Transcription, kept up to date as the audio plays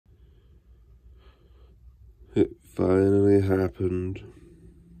finally happened.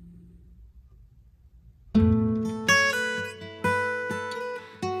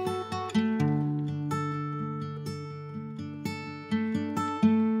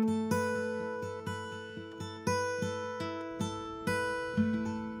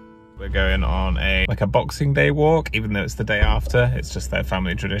 We're going on a Boxing Day walk, even though it's the day after. It's just their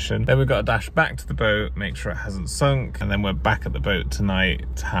family tradition. Then we've got to dash back to the boat, make sure it hasn't sunk, and then we're back at the boat tonight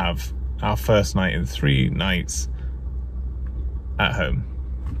to have our first night in 3 nights at home.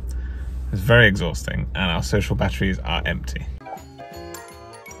 It's very exhausting, and our social batteries are empty.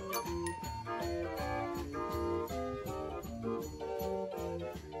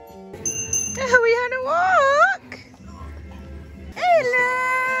 Are we on a walk?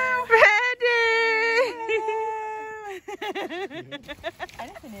 Hello, Freddie.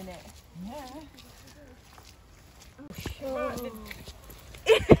 Anything in it? Yeah. Oh.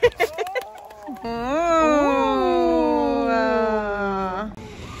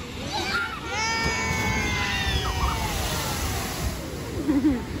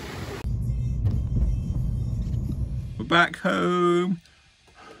 We're back home.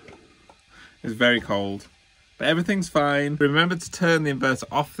 It's very cold, but everything's fine. Remember to turn the inverter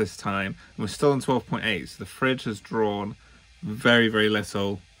off this time, and we're still on 12.8, so the fridge has drawn very, very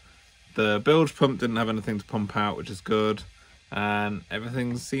little. The bilge pump didn't have anything to pump out, which is good, and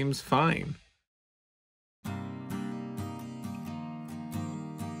everything seems fine.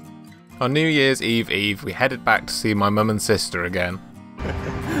 On New Year's Eve, we headed back to see my mum and sister again.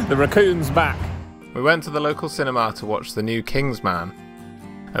 The raccoon's back. We went to the local cinema to watch the new Kingsman,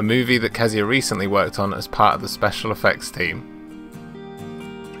 a movie that Kezia recently worked on as part of the special effects team.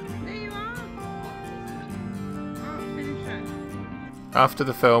 There you are. Oh, finish it. After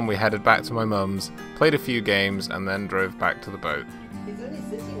the film, we headed back to my mum's, played a few games, and then drove back to the boat. It's only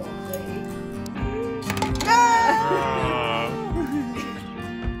sissy ones, lady.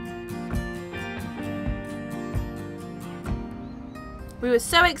 We were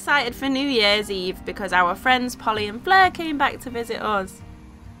so excited for New Year's Eve because our friends Polly and Fleur came back to visit us.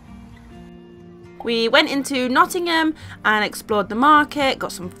 We went into Nottingham and explored the market,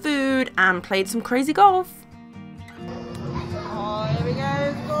 got some food and played some crazy golf. Oh, here we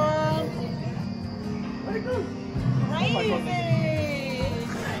go, go on. Where'd it go? Crazy!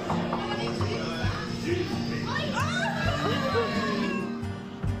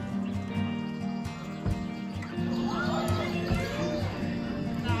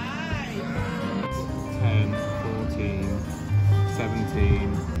 10, 14,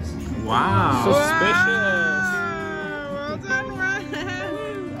 17. Wow. Suspicious. Well done,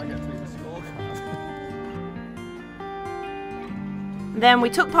 Ryan. I get to the scorecard. Then we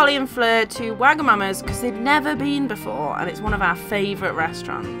took Polly and Fleur to Wagamama's because they'd never been before and it's one of our favourite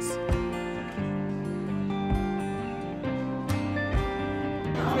restaurants.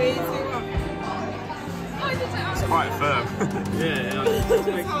 It's quite firm. Yeah.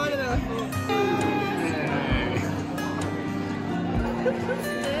 It's hard enough. I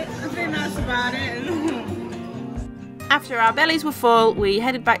think that's about it. After our bellies were full, we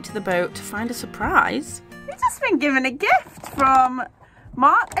headed back to the boat to find a surprise. We've just been given a gift from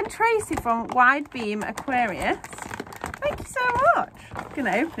Mark and Tracy from Wide Beam Aquarius. Thank you so much. I'm going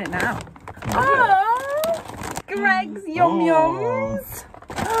to open it now. Oh, Greg's Yum Yums.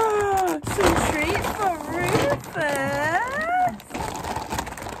 Some treats for Rufus.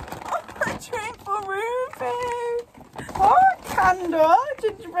 Oh, a treat for Rufus. Oh, candle,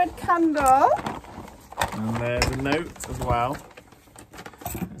 gingerbread candle. And there's a note as well.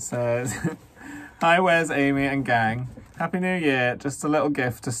 It says, "Hi, where's Amy and gang? Happy New Year. Just a little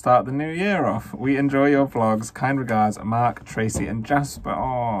gift to start the new year off. We enjoy your vlogs. Kind regards, Mark, Tracy and Jasper."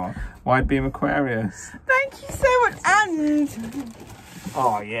 Oh, Wide Beam Aquarius. Thank you so much. And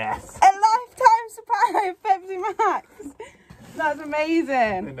Oh, yes. a lifetime supply of Pepsi Max. That's They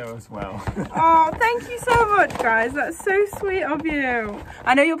amazing. know us well. Oh, thank you so much, guys. That's so sweet of you.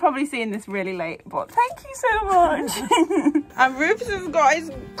 I know you're probably seeing this really late, but thank you so much. And Rufus has got his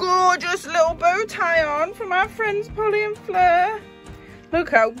gorgeous little bow tie on from our friends Polly and Fleur.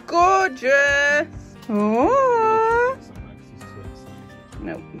 Look how gorgeous. Oh.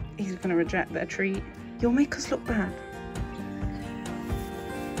 No, he's going to reject their treat. You'll make us look bad.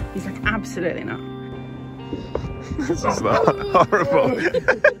 He's like, absolutely not. This is not horrible.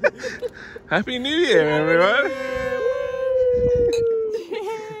 Happy New Year, everyone.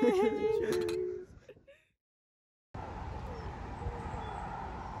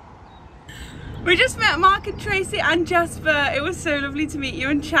 We just met Mark and Tracy and Jasper. It was so lovely to meet you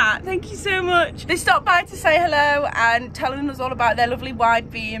and chat. Thank you so much. They stopped by to say hello and telling us all about their lovely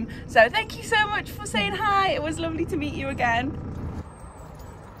wide beam. So thank you so much for saying hi. It was lovely to meet you again.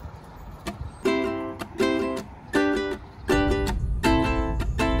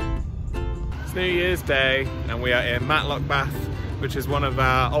 It's New Year's Day and we are in Matlock Bath, which is one of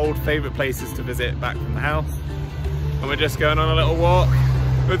our old favourite places to visit back from the house. And we're just going on a little walk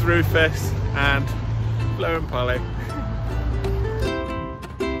with Rufus and Flo and Polly.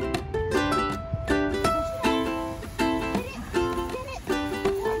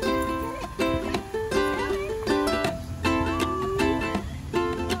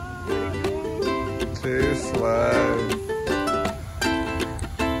 Too slow.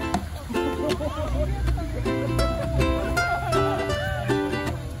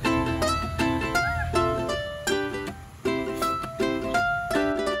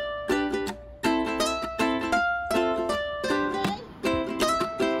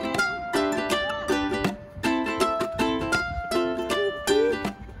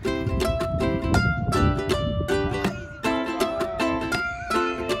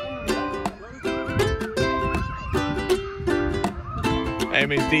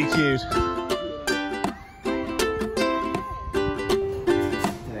 Amy's DQ'd.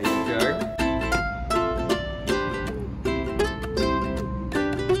 There you go.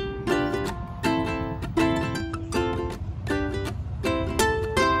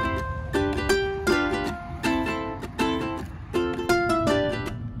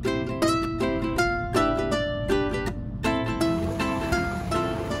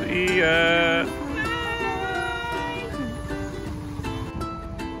 See ya.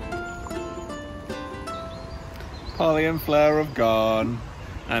 Polly and Fleur have gone,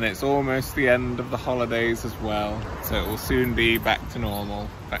 and it's almost the end of the holidays as well, so it will soon be back to normal,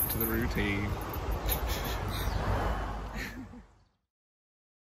 back to the routine.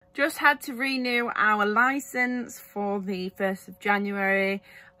 Just had to renew our license for the 1st of January.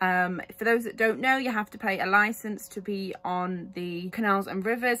 For those that don't know, you have to pay a license to be on the canals and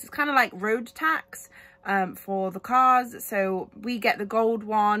rivers. It's kind of like road tax for the cars. So we get the gold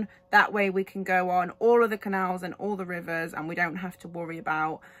one. That way we can go on all of the canals and all the rivers, and we don't have to worry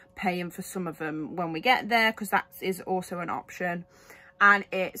about paying for some of them when we get there, because that is also an option. And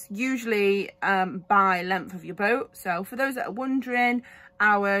it's usually by length of your boat. So for those that are wondering,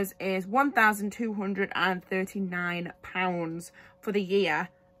 ours is £1,239 for the year,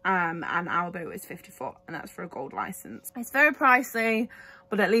 and our boat is 50 foot, and that's for a gold license. It's very pricey,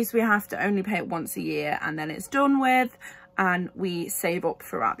 but at least we have to only pay it once a year, and then it's done with, and we save up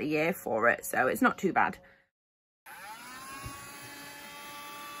throughout the year for it, so it's not too bad.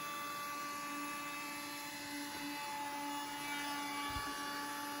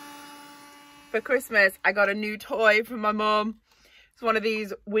 For Christmas, I got a new toy from my mum. It's one of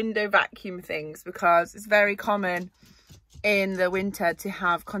these window vacuum things, because it's very common in the winter to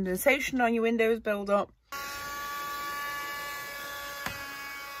have condensation on your windows build up.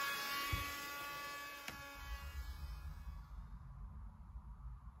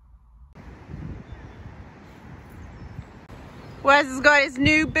 Wes has got his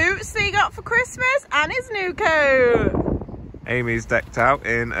new boots that he got for Christmas and his new coat. Amy's decked out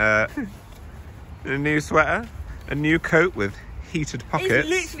in a new sweater, a new coat with heated pockets. It's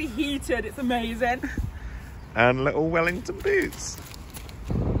literally heated, it's amazing. And little Wellington boots.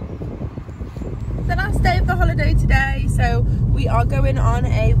 The last day of the holiday today, so we are going on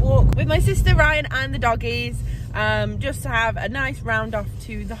a walk with my sister Ryan and the doggies, just to have a nice round off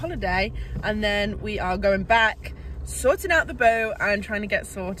to the holiday, and then we are going back, sorting out the boat and trying to get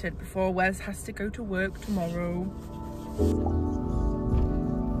sorted before Wes has to go to work tomorrow.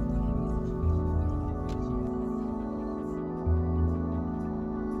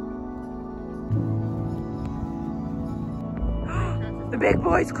 The big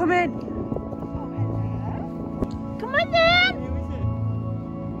boys come in. Come on then.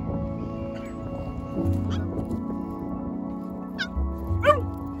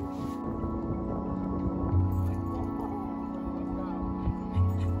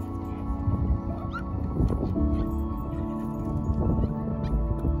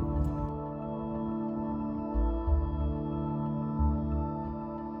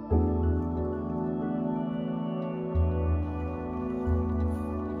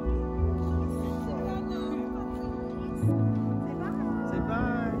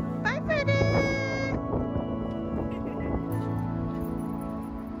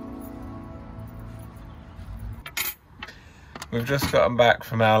 We've just gotten back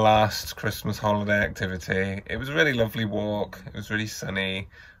from our last Christmas holiday activity. It was a really lovely walk. It was really sunny.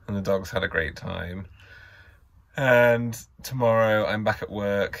 and the dogs had a great time. And tomorrow I'm back at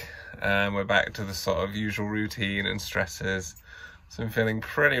work and we're back to the sort of usual routine and stresses. So I'm feeling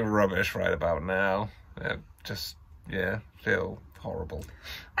pretty rubbish right about now. Feel horrible.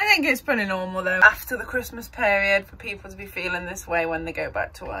 I think it's pretty normal though after the Christmas period for people to be feeling this way when they go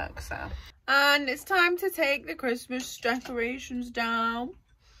back to work, so. And it's time to take the Christmas decorations down.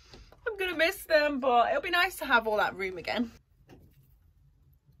 I'm gonna miss them, but it'll be nice to have all that room again.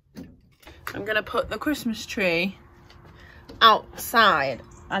 I'm gonna put the Christmas tree outside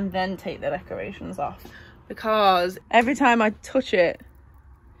and then take the decorations off, because every time I touch it,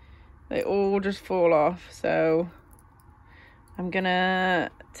 they all just fall off. So I'm gonna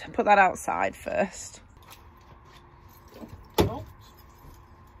put that outside first. Oh.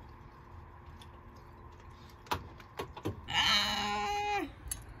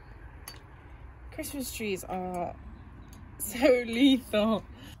 Christmas trees are so lethal.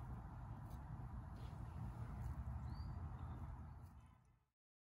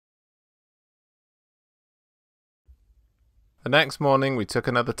 The next morning we took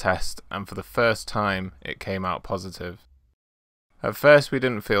another test, and for the first time it came out positive. At first we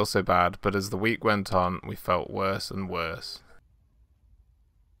didn't feel so bad, but as the week went on we felt worse and worse.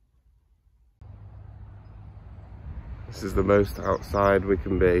 This is the most outside we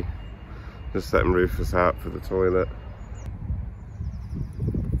can be. Just letting Rufus out for the toilet.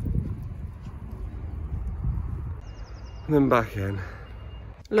 And then back in.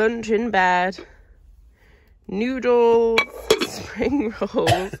 Lunch in bed. Noodles, spring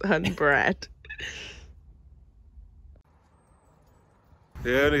rolls and bread.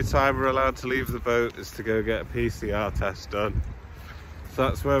 The only time we're allowed to leave the boat is to go get a PCR test done. So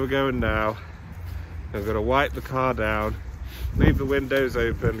that's where we're going now. I'm going to wipe the car down, leave the windows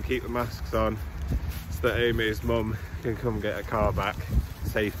open, keep the masks on, so that Amy's mum can come get her car back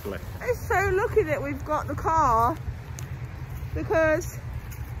safely. It's so lucky that we've got the car, because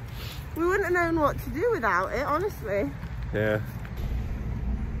we wouldn't have known what to do without it, honestly. Yeah.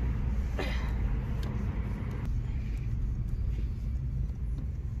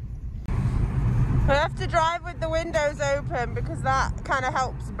 We have to drive with the windows open because that kind of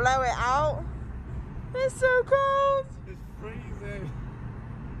helps blow it out. It's so cold. It's freezing.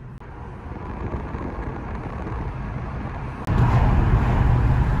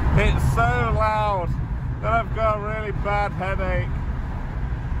 It's so loud that I've got a really bad headache.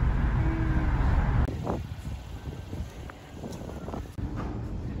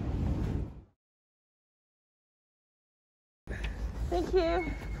 Thank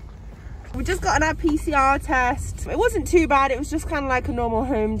you. We just got our PCR test. It wasn't too bad, it was just kind of like a normal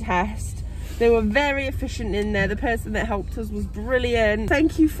home test. They were very efficient in there. The person that helped us was brilliant.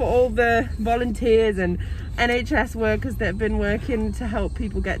 Thank you for all the volunteers and NHS workers that have been working to help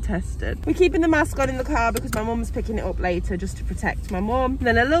people get tested. We're keeping the mask on in the car because my mum's picking it up later just to protect my mum.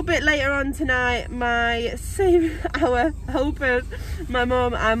 Then a little bit later on tonight, my our helpers, my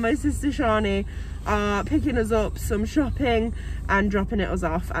mum and my sister Shani, are picking us up some shopping and dropping it us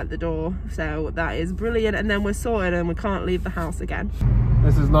off at the door. So that is brilliant, and then we're sorted and we can't leave the house again.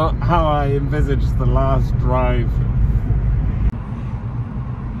 This is not how I envisaged the last drive.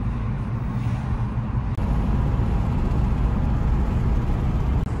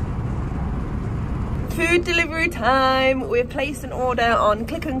 Food delivery time. We've placed an order on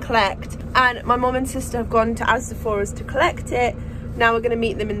click and collect, and my mum and sister have gone to Asda for us to collect it. Now we're going to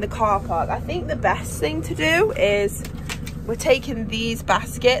meet them in the car park. I think the best thing to do is we're taking these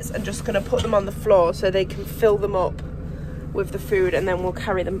baskets and just going to put them on the floor so they can fill them up with the food, and then we'll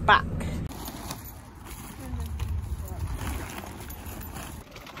carry them back.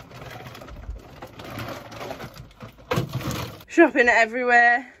 Shopping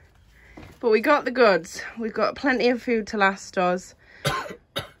everywhere, but we got the goods. We've got plenty of food to last us.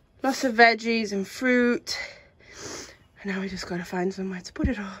 Lots of veggies and fruit. And now we just gotta find somewhere to put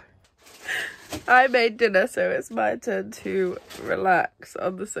it all. I made dinner, so it's my turn to relax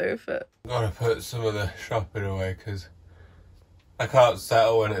on the sofa. Gotta put some of the shopping away because I can't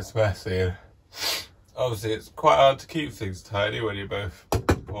settle when it's messy, and obviously it's quite hard to keep things tidy when you're both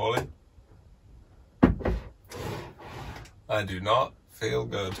poorly. I do not feel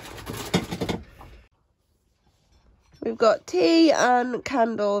good. We've got tea and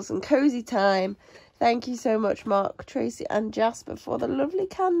candles and cozy time. Thank you so much, Mark, Tracy and Jasper, for the lovely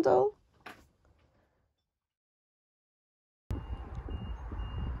candle.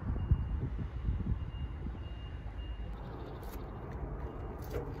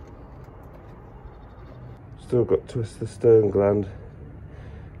 Still got twist the stern gland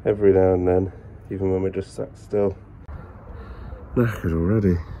every now and then, even when we're just sat still. Knackered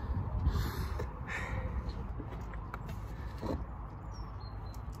already.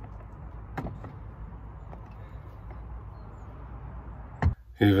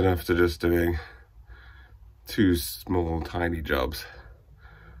 Even after just doing 2 small, tiny jobs,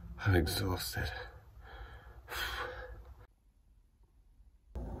 I'm exhausted.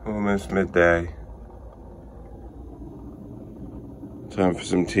 Almost midday. Time for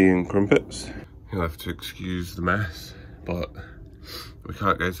some tea and crumpets. You'll have to excuse the mess, but we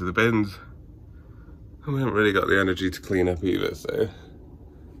can't go to the bins. And we haven't really got the energy to clean up either, so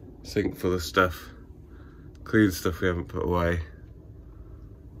sink full of stuff. Clean stuff we haven't put away.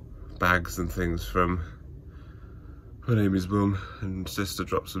 Bags and things from when Amy's mum and sister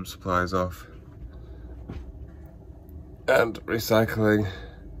dropped some supplies off. And recycling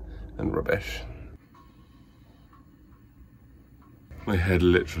and rubbish. My head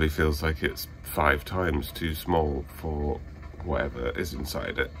literally feels like it's 5 times too small for whatever is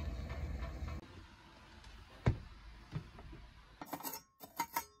inside it.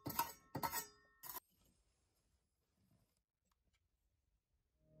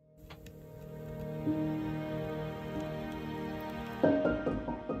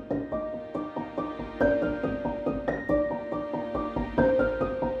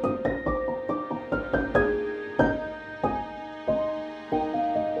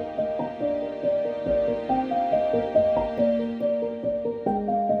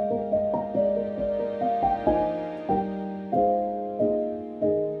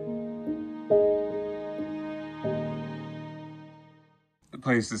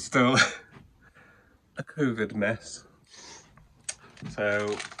 Place is still a COVID mess.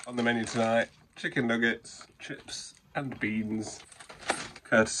 So on the menu tonight, chicken nuggets, chips and beans,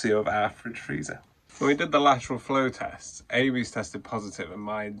 courtesy of our fridge freezer. When we did the lateral flow test, Amy's tested positive and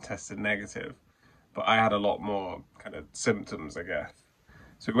mine tested negative, but I had a lot more kind of symptoms, I guess.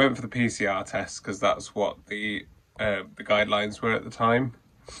 So we went for the PCR test because that's what the guidelines were at the time,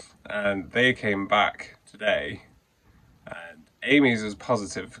 and they came back today. And Amy's is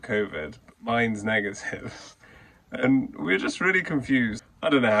positive for COVID, but mine's negative. And we're just really confused. I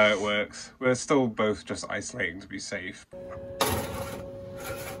don't know how it works. We're still both just isolating to be safe.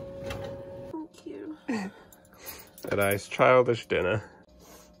 Thank you. A nice childish dinner.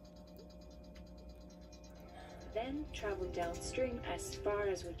 Then travelled downstream as far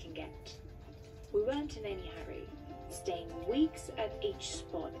as we can get. We weren't in any hurry, staying weeks at each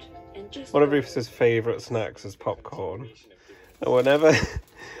spot and just... One of Rufus's favourite snacks is popcorn. And whenever,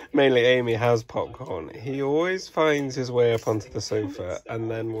 mainly Amy has popcorn, he always finds his way up onto the sofa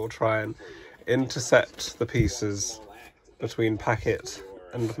and then will try and intercept the pieces between packet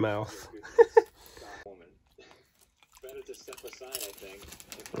and mouth.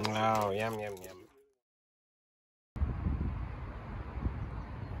 Oh, yum, yum, yum.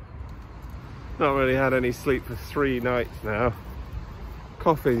 Not really had any sleep for 3 nights now.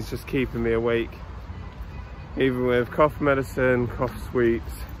 Coughing's just keeping me awake. Even with cough medicine, cough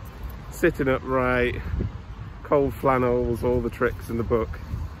sweets, sitting upright, cold flannels, all the tricks in the book.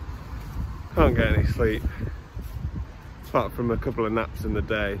 Can't get any sleep, apart from a couple of naps in the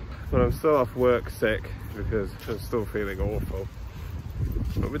day. But I'm still off work sick because I'm still feeling awful.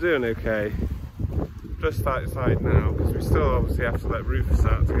 But we're doing okay. Just outside now because we still obviously have to let Rufus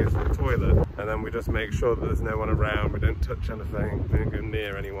out to go to the toilet, and then we just make sure that there's no one around, we don't touch anything, we don't go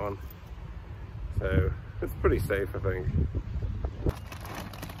near anyone. So it's pretty safe, I think.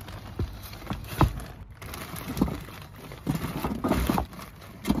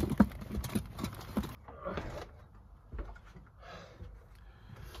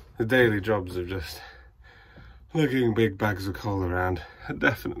 The daily jobs of just lugging big bags of coal around are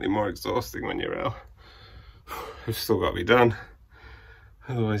definitely more exhausting when you're ill. It's still got to be done,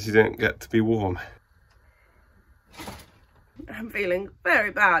 otherwise you don't get to be warm. I'm feeling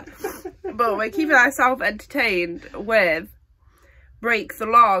very bad, but we're keeping ourselves entertained with Break the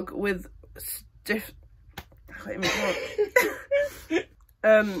Log with stiff... I can't even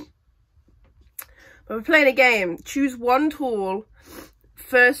talk. But we're playing a game. Choose one tool.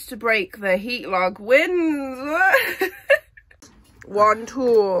 First to break the heat log wins. One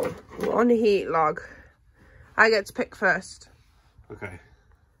tool, one heat log. I get to pick first. Okay.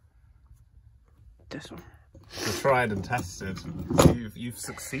 This one. We've tried and tested. You've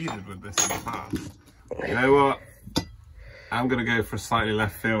succeeded with this in the past. You know what? I'm gonna go for a slightly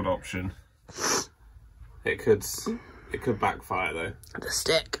left field option. It could backfire though. The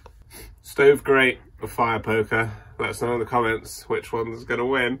stick. Stove grate or fire poker. Let us know in the comments which one's gonna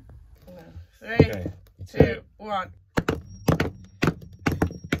win. 3, 2, 1.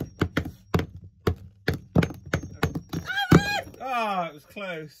 Oh, it was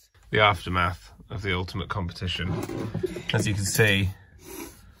close. The aftermath of the ultimate competition. As you can see,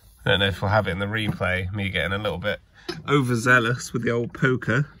 I don't know if we'll have it in the replay, me getting a little bit overzealous with the old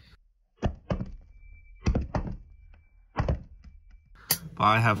poker. But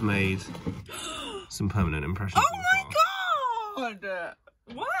I have made some permanent impressions. Oh my god!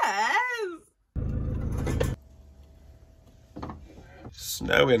 Where's?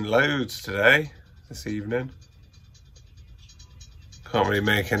 Snowing loads today, this evening. Can't really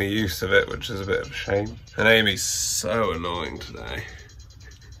make any use of it, which is a bit of a shame. And Amy's so annoying today.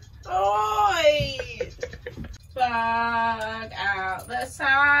 Oi! Plug out the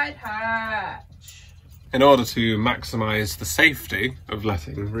side hatch. In order to maximise the safety of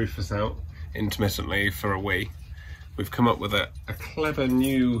letting Rufus out intermittently for a wee, we've come up with a clever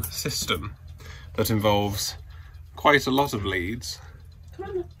new system that involves quite a lot of leads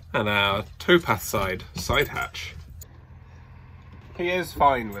and our towpath side hatch. He is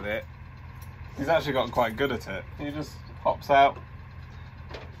fine with it. He's actually gotten quite good at it. He just hops out,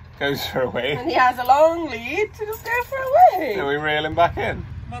 goes for a wee. And he has a long lead to just go for a wee. Then we reel him back in.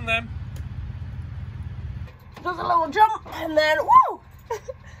 Come on then. Does a little jump and then whoa!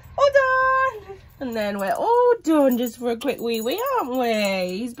 All done! And then we're all done just for a quick wee, aren't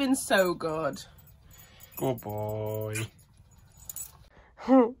we? He's been so good. Good boy.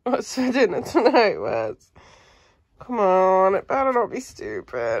 What's for dinner tonight, Wes? Come on, it better not be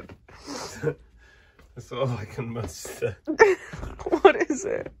stupid. That's all I can muster. What is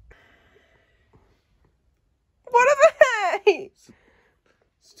it? What are they?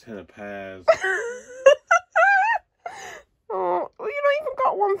 It's 10 of pears. Oh, well, you not even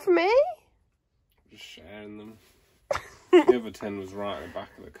got one for me? Just sharing them. The other 10 was right at the back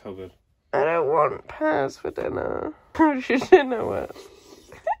of the cupboard. I don't want pears for dinner. What's your dinner, Wes?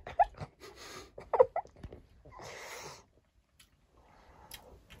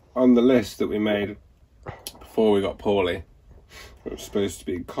 On the list that we made before we got poorly, it was supposed to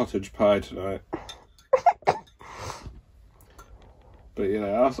be cottage pie tonight. But you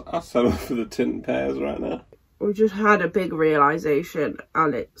know, I'll settle for the tin pears right now. We just had a big realisation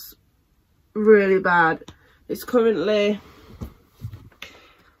and it's really bad. It's currently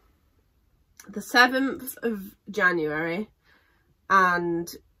the 7th of January and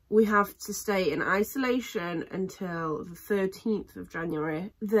we have to stay in isolation until the 13th of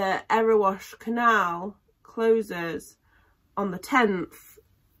January. The Erewash Canal closes on the 10th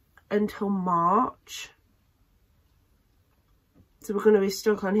until March. So we're going to be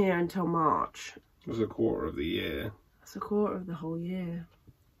stuck on here until March. It was a quarter of the year. That's a quarter of the whole year.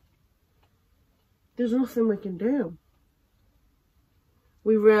 There's nothing we can do.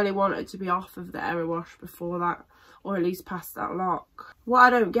 We really wanted to be off of the Erewash before that, or at least past that lock. What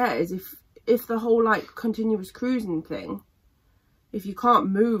I don't get is if the whole like continuous cruising thing, if you can't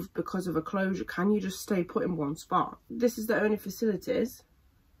move because of a closure, can you just stay put in one spot? This is the only facilities.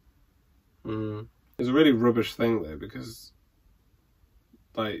 It's a really rubbish thing though, because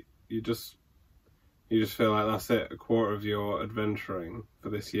like you just feel like that's it. A quarter of your adventuring for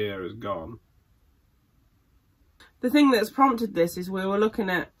this year is gone. The thing that's prompted this is we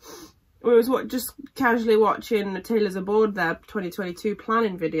was just casually watching the Taylor's Aboard their 2022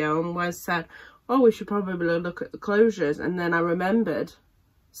 planning video, and Wes said, oh, we should probably look at the closures. And then I remembered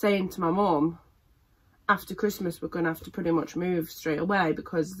saying to my mum, after Christmas we're going to have to pretty much move straight away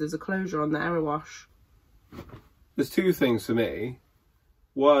because there's a closure on the Erewash. There's two things for me.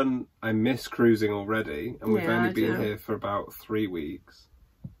 One, I miss cruising already, and we've only been here for about 3 weeks.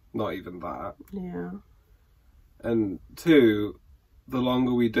 Not even that. Yeah. And two, the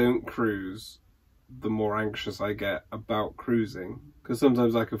longer we don't cruise, the more anxious I get about cruising. Because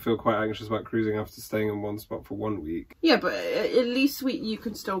sometimes I can feel quite anxious about cruising after staying in one spot for 1 week. Yeah, but at least you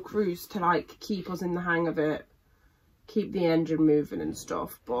can still cruise to like keep us in the hang of it, keep the engine moving and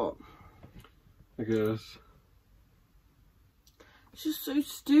stuff, but I guess. It's just so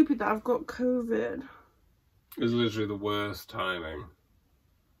stupid that I've got COVID. It's literally the worst timing.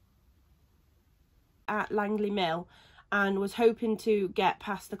 At Langley Mill and was hoping to get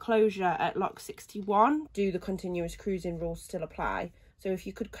past the closure at lock 61. Do the continuous cruising rules still apply? So if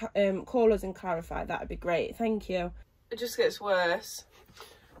you could call us and clarify, that would be great. Thank you. It just gets worse.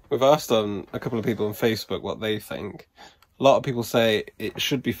 We've asked a couple of people on Facebook what they think. A lot of people say it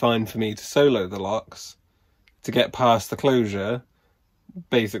should be fine for me to solo the locks to get past the closure,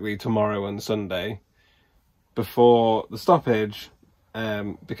 basically tomorrow and Sunday, before the stoppage,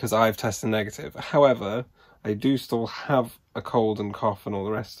 because I've tested negative. However, I do still have a cold and cough and all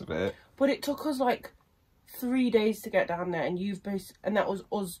the rest of it. But it took us like 3 days to get down there, and and that was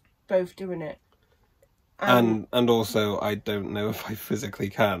us both doing it. And also, I don't know if I physically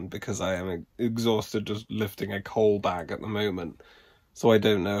can, because I am exhausted just lifting a coal bag at the moment. So I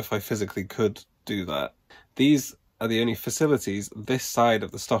don't know if I physically could do that. These are the only facilities this side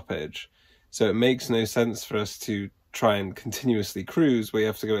of the stoppage. So it makes no sense for us to try and continuously cruise where you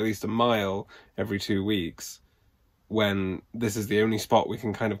have to go at least a mile every 2 weeks, when this is the only spot we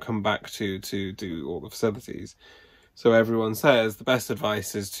can kind of come back to do all the facilities. So everyone says the best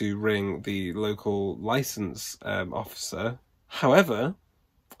advice is to ring the local licence officer. However,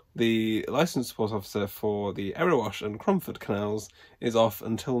 the licence support officer for the Erewash and Cromford canals is off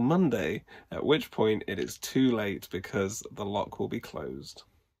until Monday, at which point it is too late because the lock will be closed.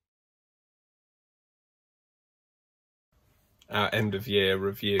 Our end of year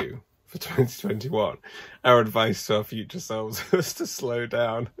review for 2021. Our advice to our future selves was to slow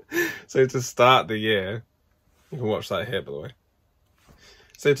down. So to start the year, you can watch that here by the way.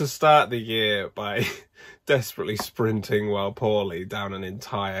 So to start the year by desperately sprinting while poorly down an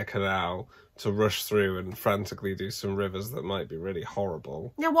entire canal to rush through and frantically do some rivers that might be really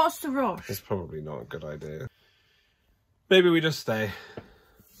horrible. Yeah, what's the rush? It's probably not a good idea. Maybe we just stay.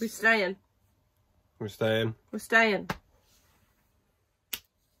 We're staying. We're staying. We're staying.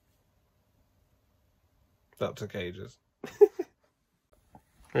 That took ages.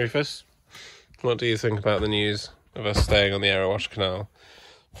 Rufus, what do you think about the news of us staying on the Erewash Canal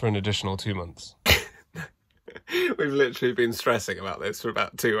for an additional 2 months? We've literally been stressing about this for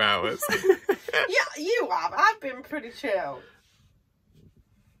about 2 hours. Yeah, you have. I've been pretty chill.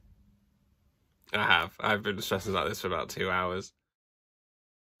 I have. I've been stressing about this for about 2 hours.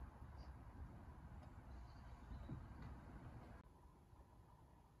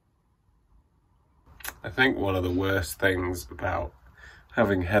 I think one of the worst things about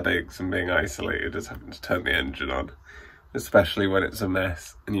having headaches and being isolated is having to turn the engine on. Especially when it's a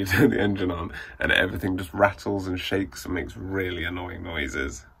mess and you turn the engine on and everything just rattles and shakes and makes really annoying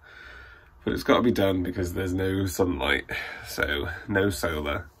noises. But it's got to be done because there's no sunlight, so no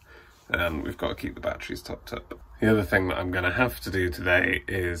solar, and we've got to keep the batteries topped up. The other thing that I'm going to have to do today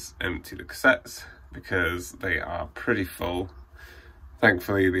is empty the cassettes because they are pretty full.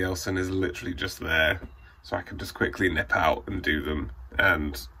 Thankfully the Elson is literally just there, so I can just quickly nip out and do them,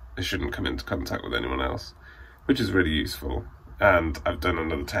 and I shouldn't come into contact with anyone else, which is really useful. And I've done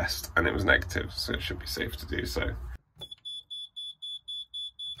another test and it was negative, so it should be safe to do so.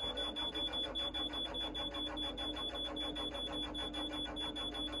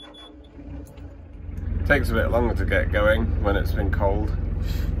 Takes a bit longer to get going when it's been cold.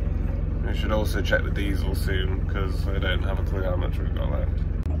 We should also check the diesel soon because I don't have a clue how much we've got left.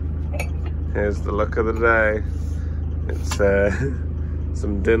 Here's the look of the day. It's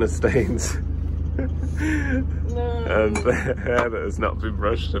some dinner stains. No. And the hair that has not been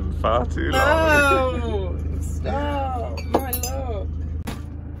brushed in far too long. No! Stop, my love.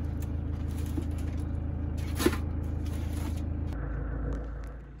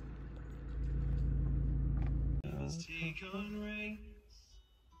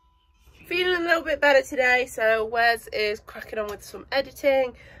 Feeling a little bit better today, so Wes is cracking on with some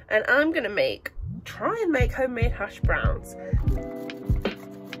editing, and I'm gonna try and make homemade hash browns.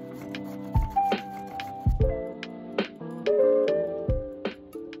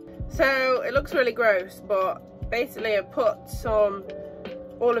 So it looks really gross, but basically I put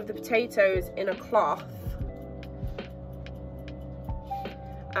all of the potatoes in a cloth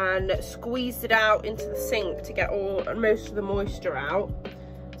and squeezed it out into the sink to get most of the moisture out.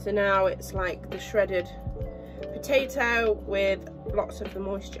 So now it's like the shredded potato with lots of the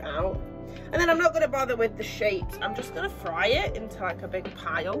moisture out. And then I'm not going to bother with the shapes. I'm just going to fry it into like a big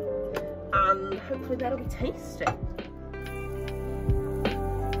pile, and hopefully that'll be tasty.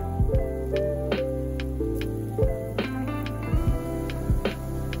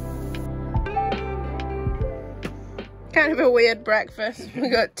 Kind of a weird breakfast. We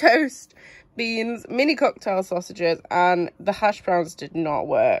got toast, beans, mini cocktail sausages, and the hash browns did not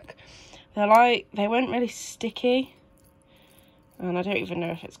work. They weren't really sticky, and I don't even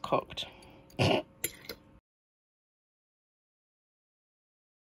know if it's cooked.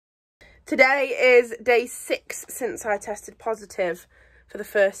 Today is day 6 since I tested positive for the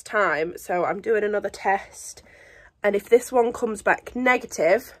first time, so I'm doing another test, and if this one comes back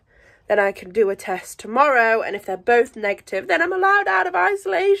negative, then I can do a test tomorrow, and if they're both negative, then I'm allowed out of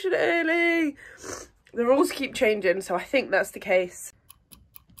isolation early. The rules keep changing, so I think that's the case.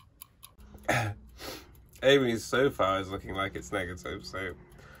 Amy's so far is looking like it's negative, so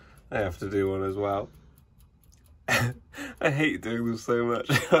I have to do one as well. I hate doing them so much.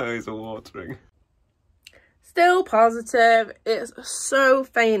 My eyes are watering. Still positive. It's so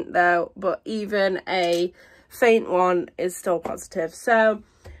faint though, but even a faint one is still positive. So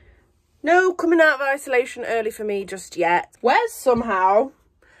no coming out of isolation early for me just yet. Wes somehow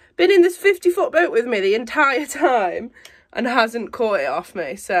been in this 50-foot boat with me the entire time and hasn't caught it off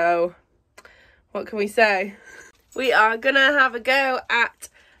me, so what can we say? We are gonna have a go at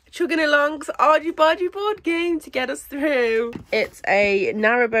Chugging Along's Argy Bargy board game to get us through. It's a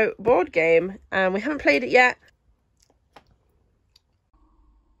narrowboat board game and we haven't played it yet.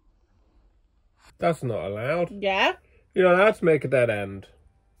 That's not allowed. Yeah? You're not allowed to make a dead end.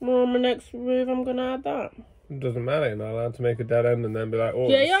 Well, my next move I'm gonna add that. It doesn't matter, you're not allowed to make a dead end and then be like, oh,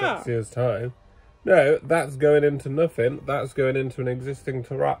 Yeah, in 6 years' time. No, that's going into nothing. That's going into an existing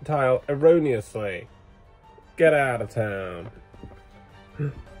tile erroneously. Get out of town.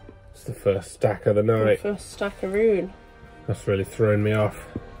 It's the first stack of the night. The first stack of rune. That's really thrown me off.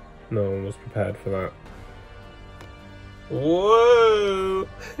 No one was prepared for that. Whoa!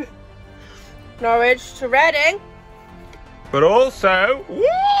 Norwich to Reading. But also, whoa!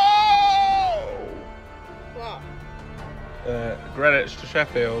 What? Greenwich to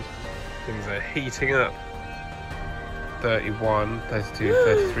Sheffield. Things are heating up. 31, 32,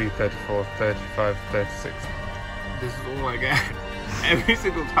 33, 34, 35, 36. This is all I get. Every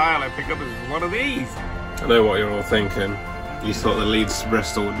single tile I pick up is one of these. I know what you're all thinking. You thought the Leeds to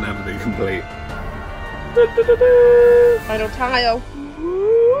Bristol would never be complete. Final tile.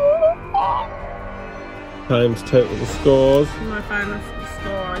 Times total scores. My final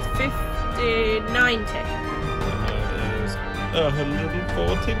score is 50-90. That is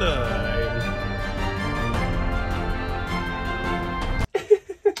 149.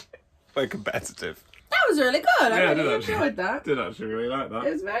 Very competitive. That was really good. Yeah, I I did really actually. enjoyed that. Did actually really like that.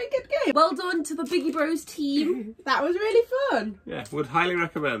 It was a very good game. Well done to the Biggie Bros team. That was really fun. Yeah, would highly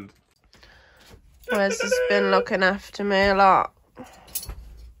recommend. Wes has been looking after me a lot.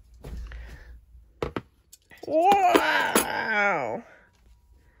 Wow.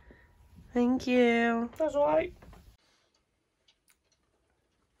 Thank you. That's right.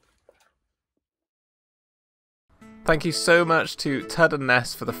 Thank you so much to Tud and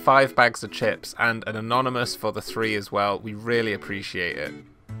Ness for the 5 bags of chips and an anonymous for the 3 as well. We really appreciate it.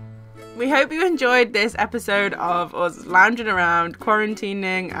 We hope you enjoyed this episode of us lounging around,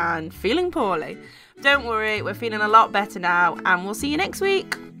 quarantining and feeling poorly. Don't worry, we're feeling a lot better now and we'll see you next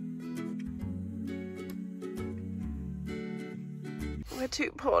week. We're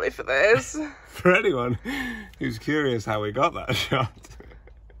too poorly for this. For anyone who's curious how we got that shot,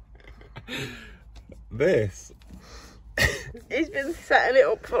 this. He's been setting it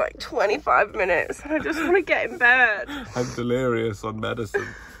up for like 25 minutes and I just want to get in bed. I'm delirious on medicine.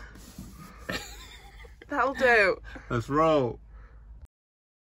 That'll do. Let's roll.